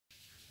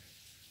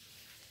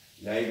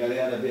E aí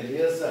galera,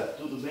 beleza?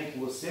 Tudo bem com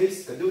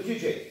vocês? Cadê o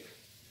DJ?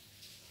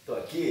 Estou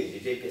aqui,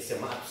 DJ PC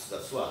Matos,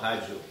 da sua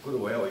rádio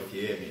Cruel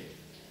FM.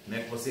 Como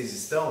é que vocês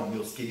estão,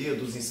 meus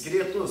queridos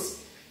inscritos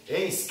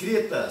e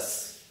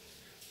inscritas?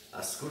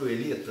 As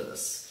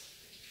cruelitas.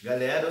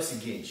 Galera, é o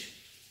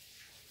seguinte.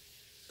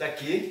 Tá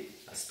aqui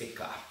as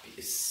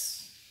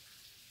picapes.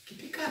 Que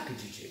picape,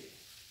 DJ?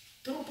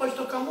 Então não pode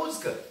tocar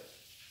música.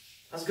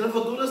 As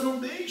gravadoras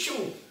não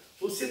deixam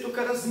você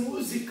tocar as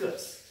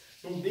músicas.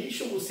 Não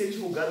deixam você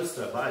divulgar os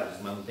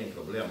trabalhos, mas não tem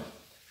problema.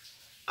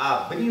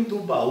 Abrindo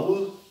o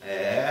baú,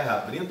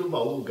 abrindo o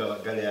baú,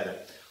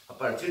 galera. A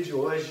partir de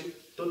hoje,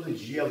 todo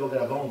dia eu vou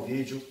gravar um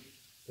vídeo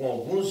com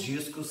alguns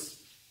discos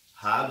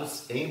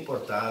raros e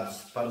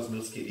importados para os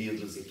meus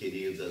queridos e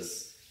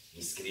queridas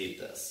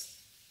inscritas.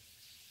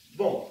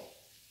 Bom,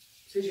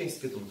 você já é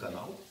inscrito no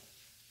canal?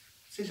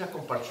 Você já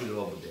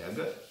compartilhou a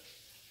bodega?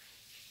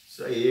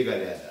 Isso aí,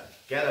 galera.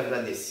 Quero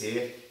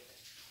agradecer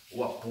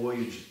o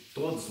apoio de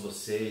todos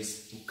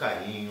vocês, o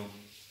carinho.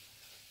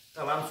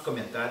 Tá lá nos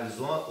comentários.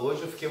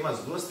 Hoje eu fiquei umas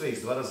 2,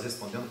 3 horas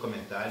respondendo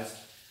comentários.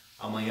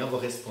 Amanhã eu vou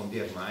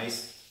responder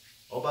mais.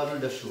 Olha o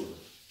barulho da chuva.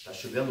 Tá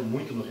chovendo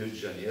muito no Rio de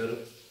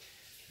Janeiro.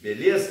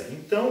 Beleza?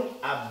 Então,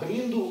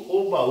 abrindo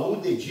o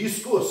baú de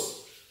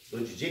discos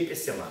do DJ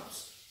PC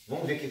Matos.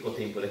 Vamos ver o que eu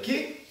tenho por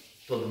aqui?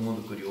 Todo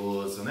mundo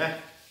curioso,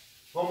 né?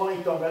 Vamos lá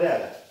então,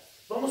 galera.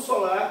 Vamos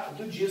falar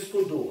do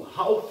disco do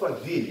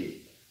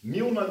Alphaville,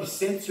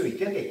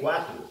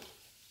 1984.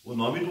 O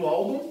nome do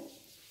álbum,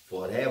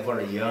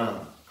 Forever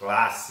Young.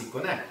 Clássico,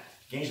 né?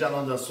 Quem já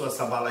não dançou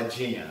essa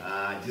baladinha?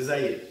 Ah, diz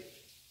aí.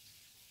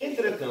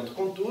 Entretanto,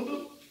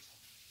 contudo,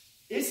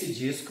 esse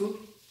disco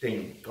tem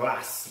um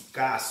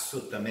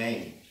classicaço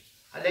também.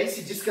 Aliás,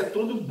 esse disco é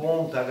todo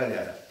bom, tá,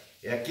 galera?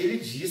 É aquele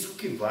disco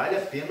que vale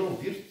a pena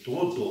ouvir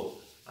todo.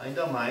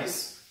 Ainda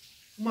mais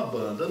uma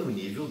banda no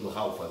nível do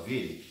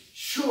Alphaville.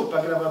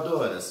 Chupa,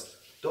 gravadoras!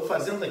 Estou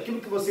fazendo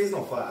aquilo que vocês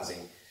não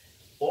fazem.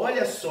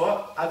 Olha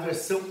só a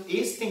versão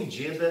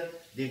estendida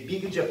de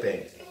Big Japan.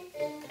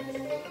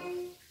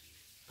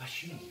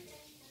 Baixinho,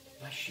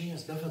 baixinho,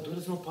 as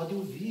gravadoras não podem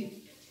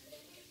ouvir.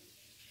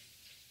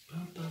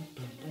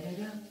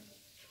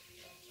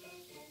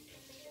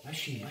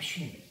 Baixinho,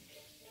 baixinho.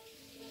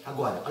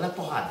 Agora, olha a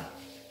porrada.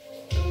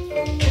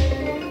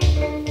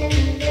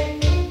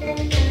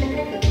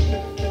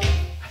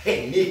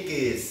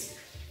 Remix,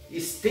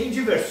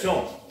 estende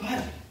versão.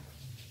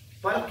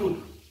 Para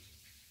tudo.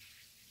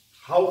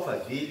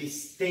 Alphaville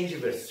estende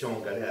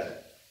versão,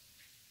 galera.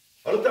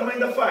 Olha o tamanho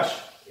da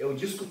faixa. É o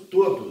disco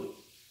todo.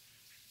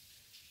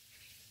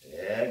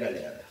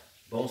 Galera.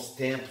 Bons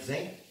tempos,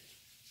 hein?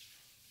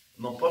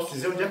 Não posso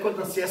dizer onde é que eu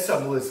dancei essa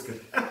música.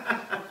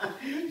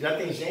 Já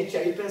tem gente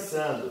aí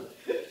pensando.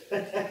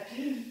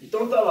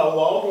 Então tá lá, o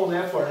álbum,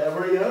 né,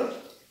 Forever Young,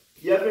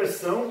 e a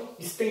versão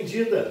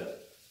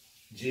estendida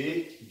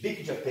de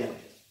Big Japan.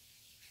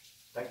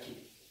 Tá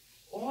aqui.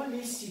 Olha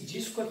esse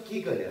disco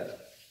aqui,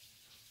 galera.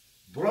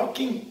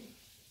 Broken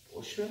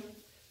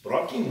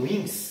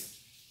Wings.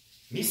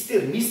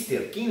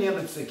 Mister. Quem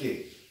lembra disso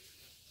aqui?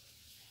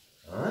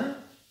 Hã?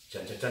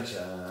 Tchan, tchan, tchan,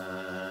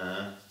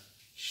 tchan.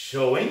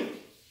 Show, hein?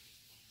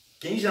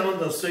 Quem já não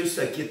dançou isso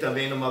aqui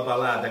também numa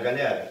balada,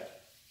 galera?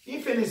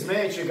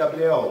 Infelizmente,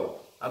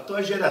 Gabriel, a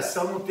tua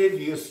geração não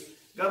teve isso.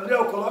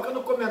 Gabriel, coloca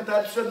no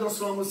comentário se você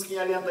dançou uma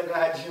musiquinha lenta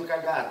agarradinho com a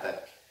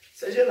gata.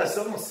 Essa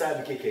geração não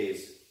sabe o que é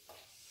isso.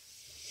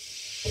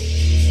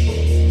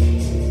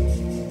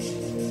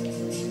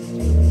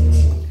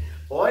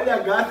 Olha a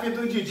gafe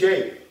do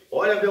DJ.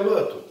 Olha,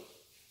 Beloto.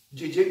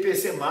 DJ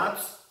PC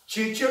Matos,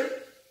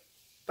 teacher,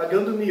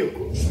 pagando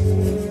mico.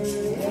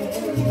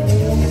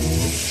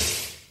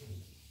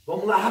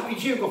 Vamos lá,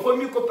 rapidinho. Qual foi o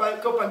mico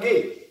que eu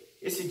paguei?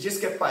 Esse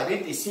disco é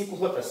 45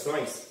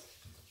 rotações.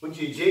 O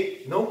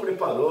DJ não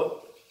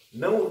preparou,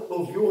 não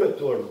ouviu o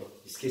retorno.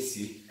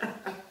 Esqueci.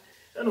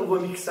 Eu não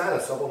vou mixar, é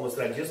só para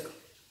mostrar disco.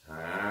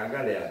 Ah,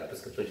 galera,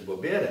 parece que eu tô de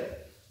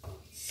bobeira.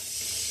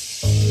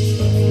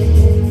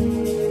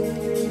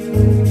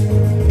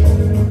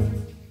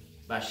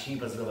 Baixinho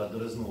para as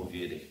gravadoras não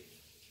ouvirem.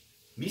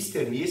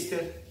 Mister,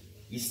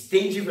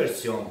 estende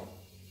versão.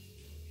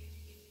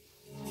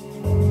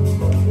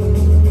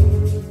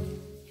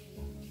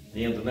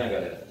 Lindo, né,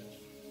 galera?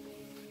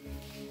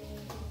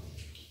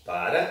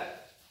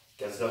 Para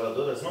que as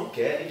gravadoras não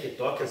querem que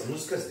toque as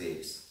músicas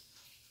deles.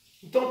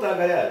 Então tá,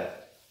 galera.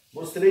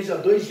 Mostrei já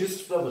 2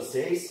 discos para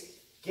vocês.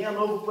 Quem é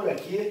novo por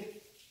aqui,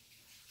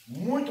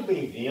 muito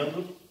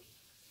bem-vindo.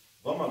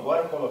 Vamos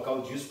agora colocar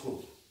o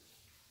disco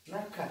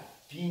na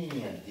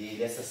capinha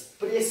dele. Essas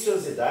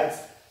preciosidades.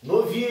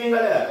 Novinho, hein,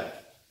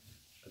 galera?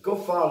 É o que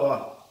eu falo,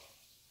 ó.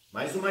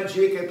 Mais uma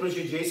dica aí para os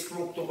DJs que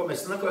estão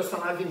começando a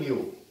colecionar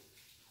vinil.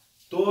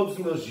 Todos os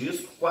meus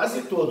discos,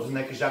 quase todos,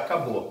 né, que já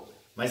acabou.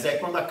 Mas aí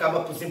quando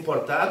acaba para os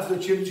importados, eu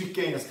tiro de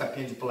quem nas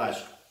capinhas de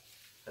plástico?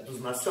 É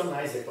dos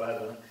nacionais, é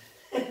claro, né?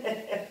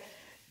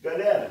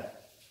 Galera,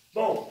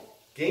 bom,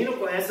 quem não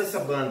conhece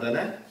essa banda,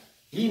 né?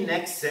 In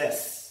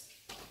Excess,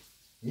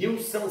 New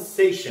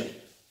Sensation.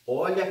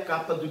 Olha a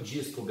capa do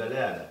disco,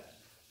 galera.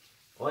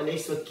 Olha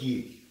isso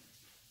aqui.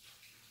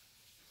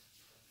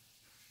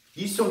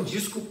 Isso é um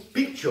disco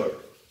Picture.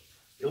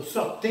 Eu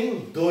só tenho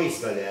 2,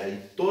 galera,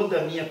 em toda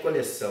a minha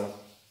coleção.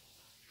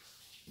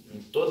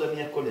 Em toda a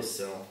minha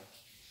coleção.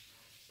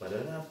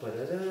 Parará,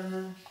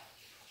 parará.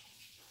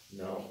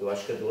 Não, eu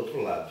acho que é do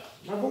outro lado.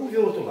 Mas vamos ver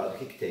o outro lado, o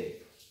que que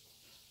tem.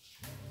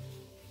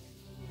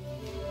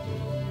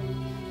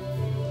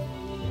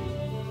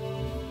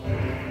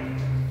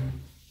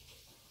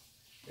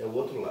 É o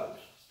outro lado.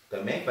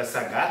 Também com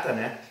essa gata,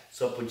 né?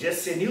 Só podia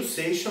ser New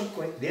Station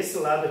desse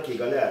lado aqui,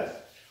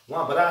 galera. Um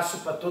abraço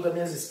para todas as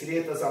minhas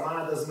inscritas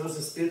amadas, meus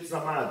inscritos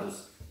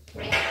amados.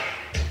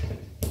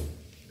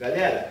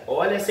 Galera,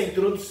 olha essa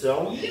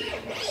introdução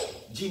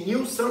de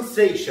New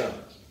Sensation.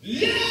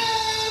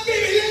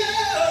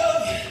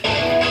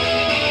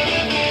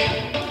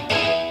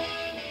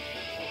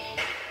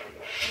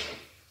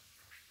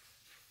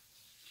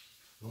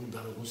 Vamos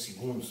dar alguns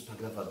segundos para a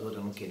gravadora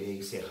não querer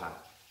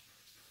encerrar.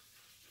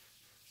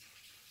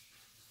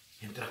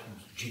 Entrar com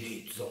os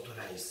direitos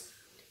autorais.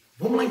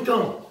 Vamos lá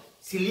então.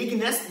 Se ligue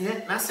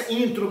nessa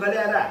intro,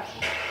 galera.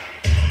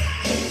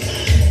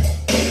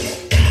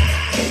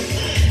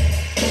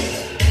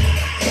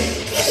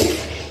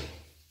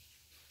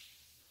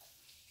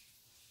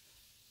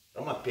 É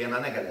uma pena,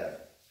 né,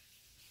 galera?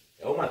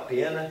 É uma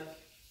pena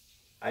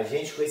a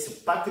gente com esse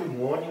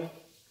patrimônio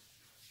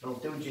não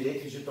ter o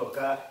direito de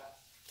tocar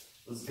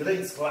os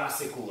grandes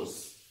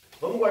clássicos.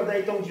 Vamos guardar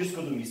então o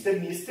disco do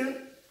Mister,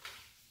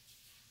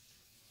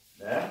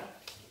 né?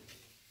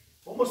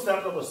 Vou mostrar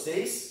para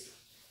vocês.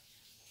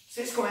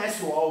 Vocês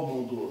conhecem o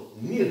álbum do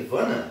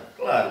Nirvana?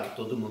 Claro que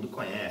todo mundo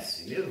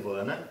conhece.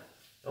 Nirvana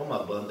é uma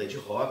banda de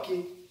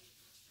rock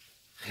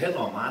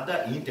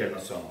renomada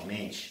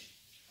internacionalmente.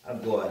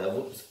 Agora,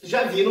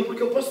 já viram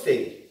porque eu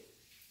postei.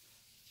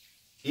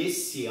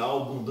 Esse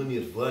álbum do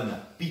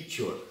Nirvana,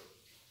 Picture,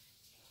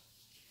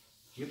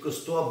 que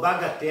custou a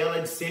bagatela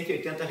de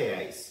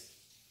R$180.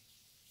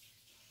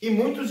 E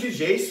muitos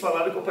DJs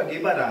falaram que eu paguei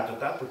barato,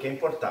 tá? Porque é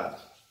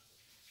importado.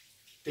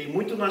 Tem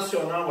muito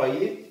nacional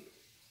aí.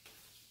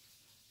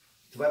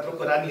 Tu vai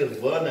procurar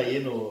Nirvana aí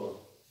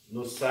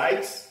nos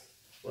sites.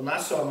 O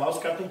nacional, os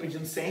caras estão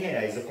pedindo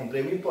R$100. Eu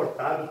comprei o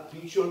importado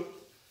Picture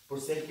por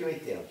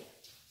 180.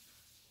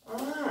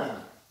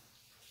 Ah!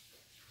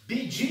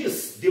 Bee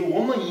Gees, The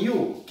Woman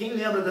You. Quem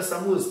lembra dessa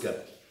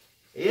música?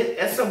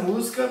 Essa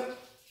música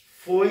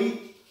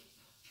foi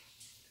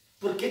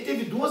porque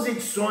teve 2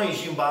 edições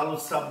de embalo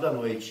de sábado à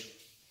noite.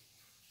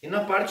 E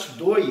na parte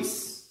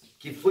 2,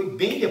 que foi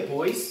bem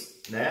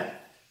depois,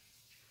 né?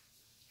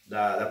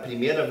 Da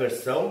primeira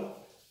versão,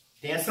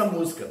 tem essa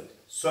música.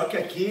 Só que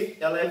aqui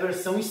ela é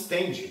versão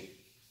extend.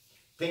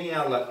 Tem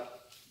ela...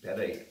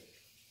 Pera aí.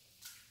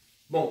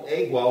 Bom,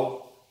 é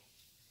igual.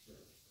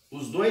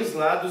 Os 2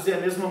 lados é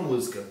a mesma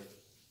música.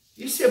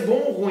 Isso é bom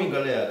ou ruim,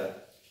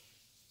 galera?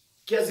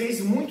 Que às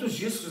vezes muitos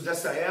discos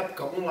dessa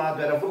época, um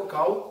lado era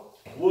vocal,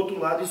 o outro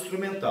lado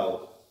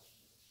instrumental.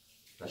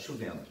 Tá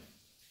chovendo.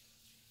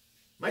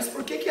 Mas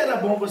por que era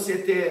bom você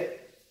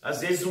ter,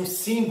 às vezes, um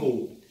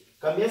single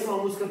com a mesma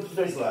música dos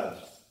 2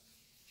 lados?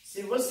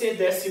 Se você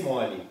desse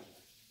mole,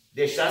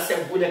 deixasse a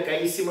agulha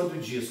cair em cima do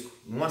disco,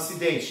 num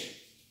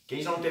acidente,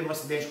 quem já não teve um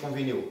acidente com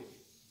vinil?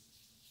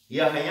 E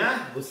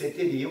arranhar, você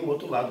teria o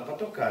outro lado para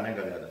tocar, né,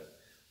 galera?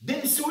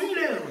 Dennis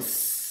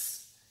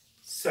Williams!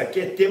 Isso aqui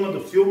é tema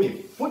do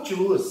filme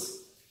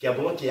Footloose, que é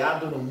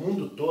bloqueado no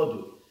mundo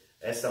todo,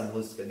 essa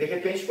música. De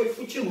repente foi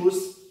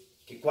Footloose,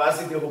 que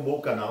quase derrubou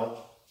o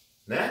canal,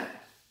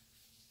 né?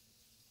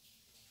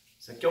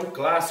 Isso aqui é um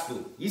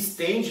clássico.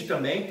 Estende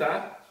também,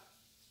 tá?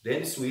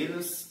 Dennis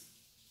Williams.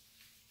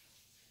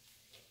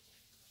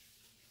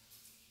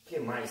 O que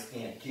mais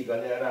tem aqui,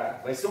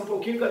 galera? Vai ser um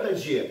pouquinho cada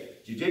dia.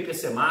 DJ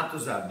PC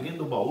Matos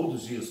abrindo o baú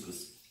dos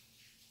discos.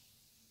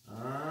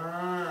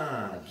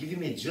 Ah, Give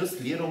Me Just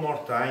Little More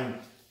Time.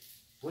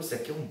 Pô, isso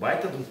aqui é um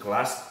baita de um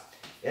clássico.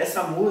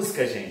 Essa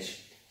música,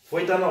 gente,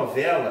 foi da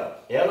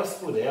novela Elas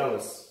por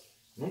Elas.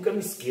 Nunca me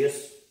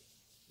esqueço.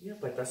 Ih,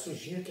 rapaz, tá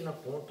sujinho aqui na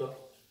ponta,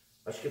 ó.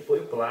 Acho que foi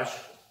o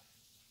plástico.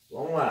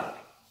 Vamos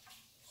lá.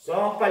 Só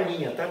uma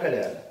palhinha, tá,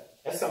 galera?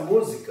 Essa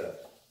música,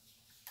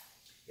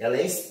 ela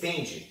é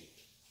extend.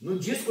 No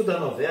disco da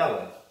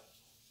novela,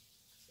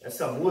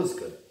 essa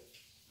música,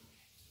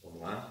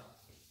 vamos lá.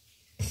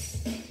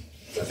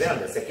 Tá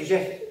vendo? Essa aqui já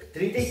é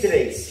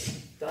 33.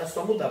 Então é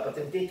só mudar para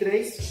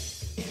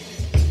 33.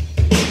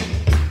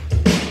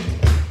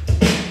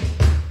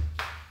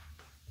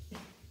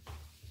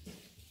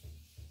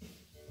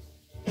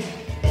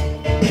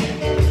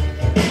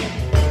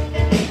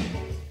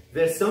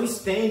 Versão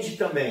extend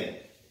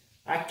também.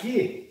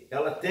 Aqui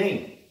ela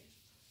tem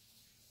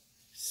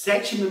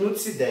 7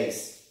 minutos e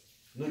 10.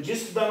 No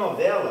disco da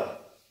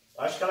novela,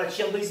 acho que ela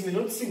tinha 2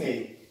 minutos e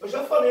meio. Eu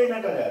já falei,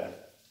 né,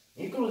 galera?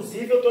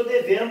 Inclusive eu tô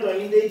devendo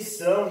ainda a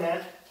edição,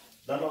 né,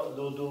 da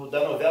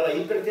novela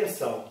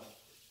Hipertensão.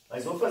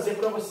 Mas vou fazer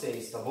para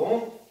vocês, tá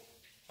bom?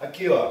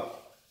 Aqui, ó.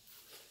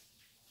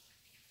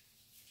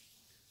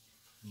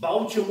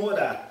 Baltimore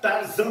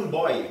Tarzan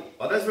Boy.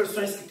 Olha as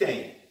versões que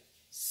tem.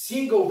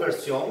 Single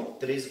Version,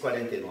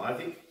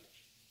 R$3,49.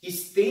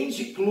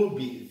 Stand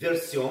Club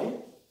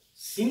Version,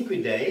 5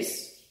 e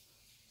 10,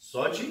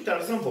 só de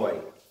Tarzan Boy.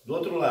 Do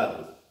outro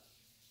lado,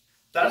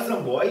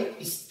 Tarzan Boy,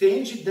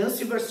 Stand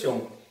Dance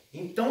Version.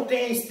 Então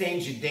tem a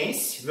Stand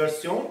Dance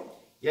Version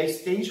e a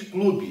Stand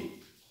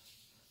Club.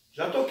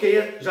 Já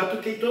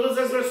toquei todas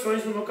as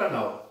versões no meu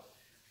canal.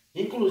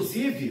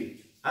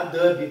 Inclusive a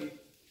dub.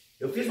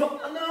 Eu fiz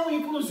uma... Não,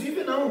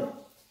 inclusive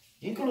não.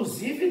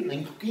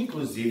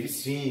 Inclusive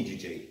sim,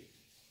 DJ.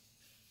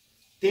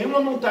 Tem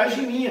uma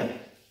montagem minha,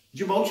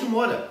 de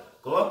Baltimora.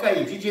 Coloca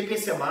aí, DJ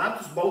PC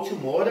Matos,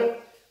 Baltimora,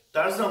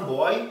 Tarzan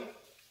Boy,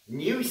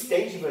 New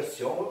Stage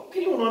Version. Eu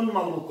queria um nome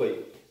maluco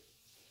aí.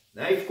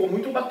 Né? E ficou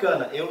muito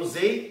bacana. Eu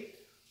usei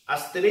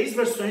as 3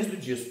 versões do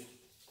disco.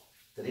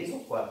 3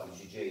 ou 4,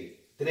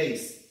 DJ?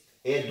 3.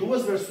 É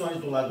 2 versões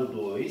do lado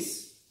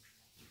 2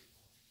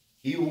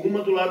 e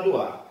uma do lado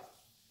A.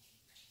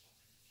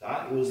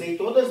 Tá? Eu usei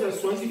todas as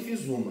versões e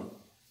fiz uma.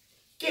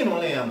 Quem não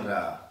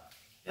lembra?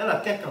 Ela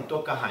até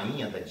cantou com a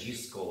rainha da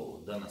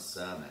disco, Dana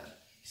Summer.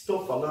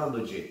 Estou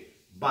falando de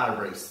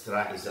Barbra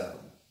Streisand.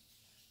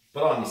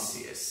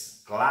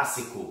 Promises,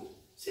 clássico.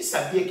 Você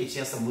sabia que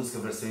tinha essa música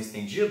versão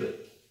estendida?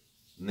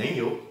 Nem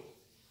eu.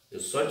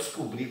 Eu só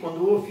descobri quando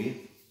eu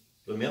ouvi.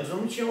 Pelo menos eu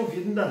não tinha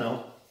ouvido ainda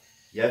não.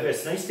 E a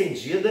versão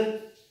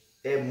estendida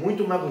é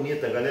muito mais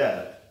bonita,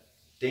 galera.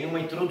 Tem uma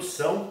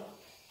introdução.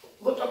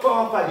 Vou tocar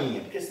uma palhinha,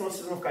 porque senão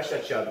vocês vão ficar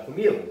chateados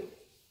comigo.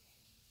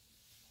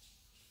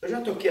 Eu já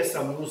toquei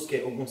essa música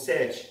em algum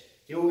set.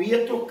 Eu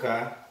ia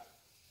tocar.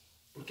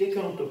 Por que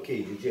eu não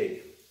toquei,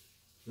 DJ?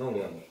 Não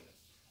lembro.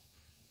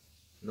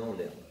 Não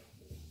lembro.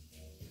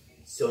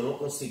 Se eu não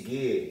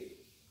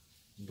conseguir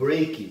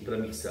break para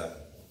mixar.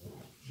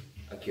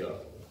 Aqui, ó.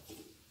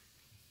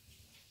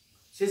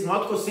 Vocês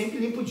notam que eu sempre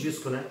limpo o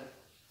disco, né?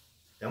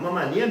 É uma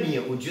mania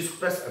minha. O disco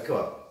parece... Aqui,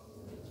 ó.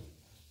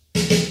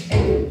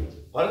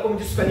 Olha como o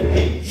disco fica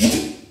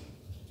limpinho.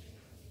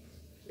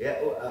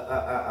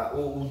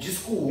 O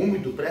disco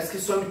úmido parece que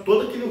some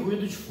todo aquele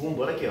ruído de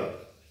fundo. Olha aqui,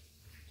 ó.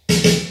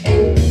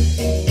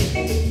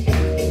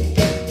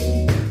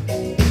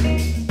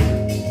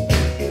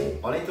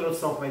 Olha a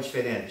introdução como é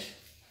diferente.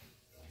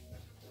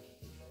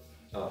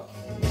 Ó.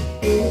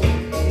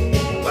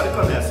 Agora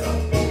começa, ó.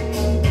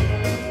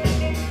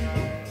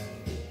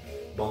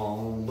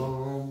 Bom,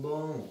 bom,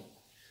 bom.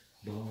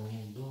 Bom,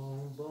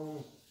 bom,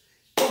 bom.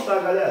 Então tá,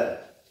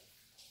 galera.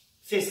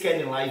 Vocês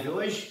querem live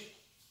hoje?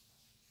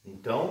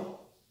 Então,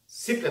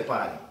 se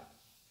preparem.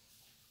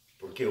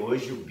 Porque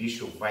hoje o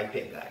bicho vai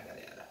pegar,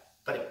 galera.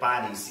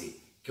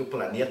 Preparem-se, que o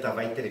planeta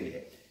vai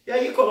tremer. E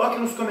aí, coloquem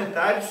nos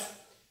comentários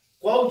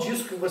qual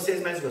disco que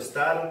vocês mais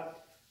gostaram,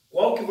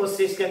 qual que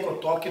vocês querem que eu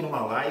toque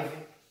numa live,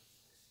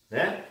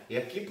 né? E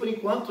aqui, por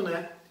enquanto,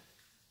 né?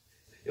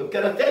 Eu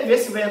quero até ver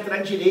se vai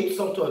entrar direitos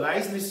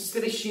autorais nesses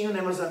trechinhos,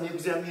 né, meus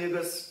amigos e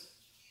amigas?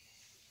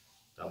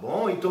 Tá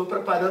bom? E estou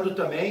preparando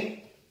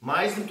também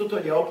mais um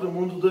tutorial para o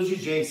mundo dos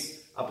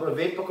DJs.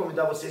 Aproveito para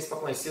convidar vocês para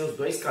conhecer os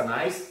 2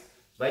 canais.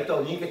 Vai estar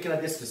o link aqui na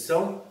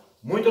descrição.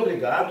 Muito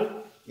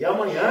obrigado. E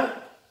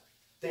amanhã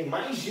tem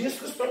mais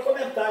discos para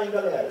comentar, hein,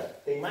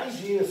 galera? Tem mais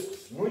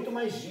discos, muito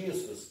mais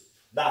discos.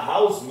 Da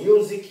House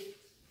Music.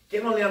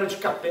 Quem não lembra de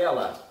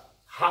Capela?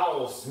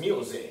 House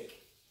Music.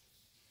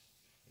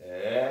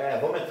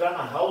 Vamos entrar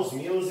na House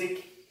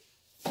Music.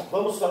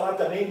 Vamos falar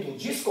também do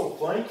Disco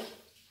Funk.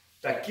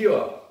 Tá aqui,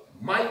 ó.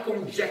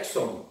 Michael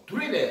Jackson,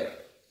 Thriller.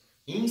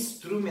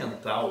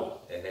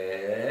 Instrumental.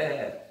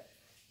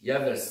 E a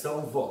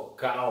versão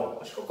vocal.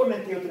 Acho que eu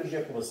comentei outro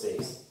dia com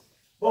vocês.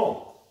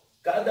 Bom,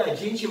 cada dia a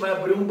gente vai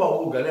abrir um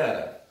baú,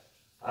 galera.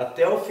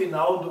 Até o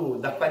final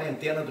da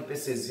quarentena do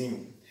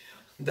PCzinho.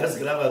 Das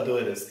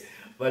gravadoras.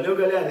 Valeu,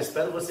 galera.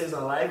 Espero vocês na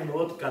live, no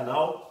outro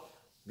canal.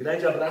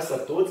 Grande abraço a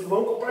todos. E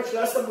vamos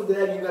compartilhar essa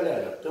bodega, hein,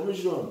 galera. Tamo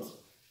junto.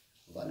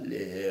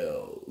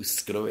 Valeu, os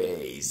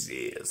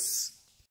crazys.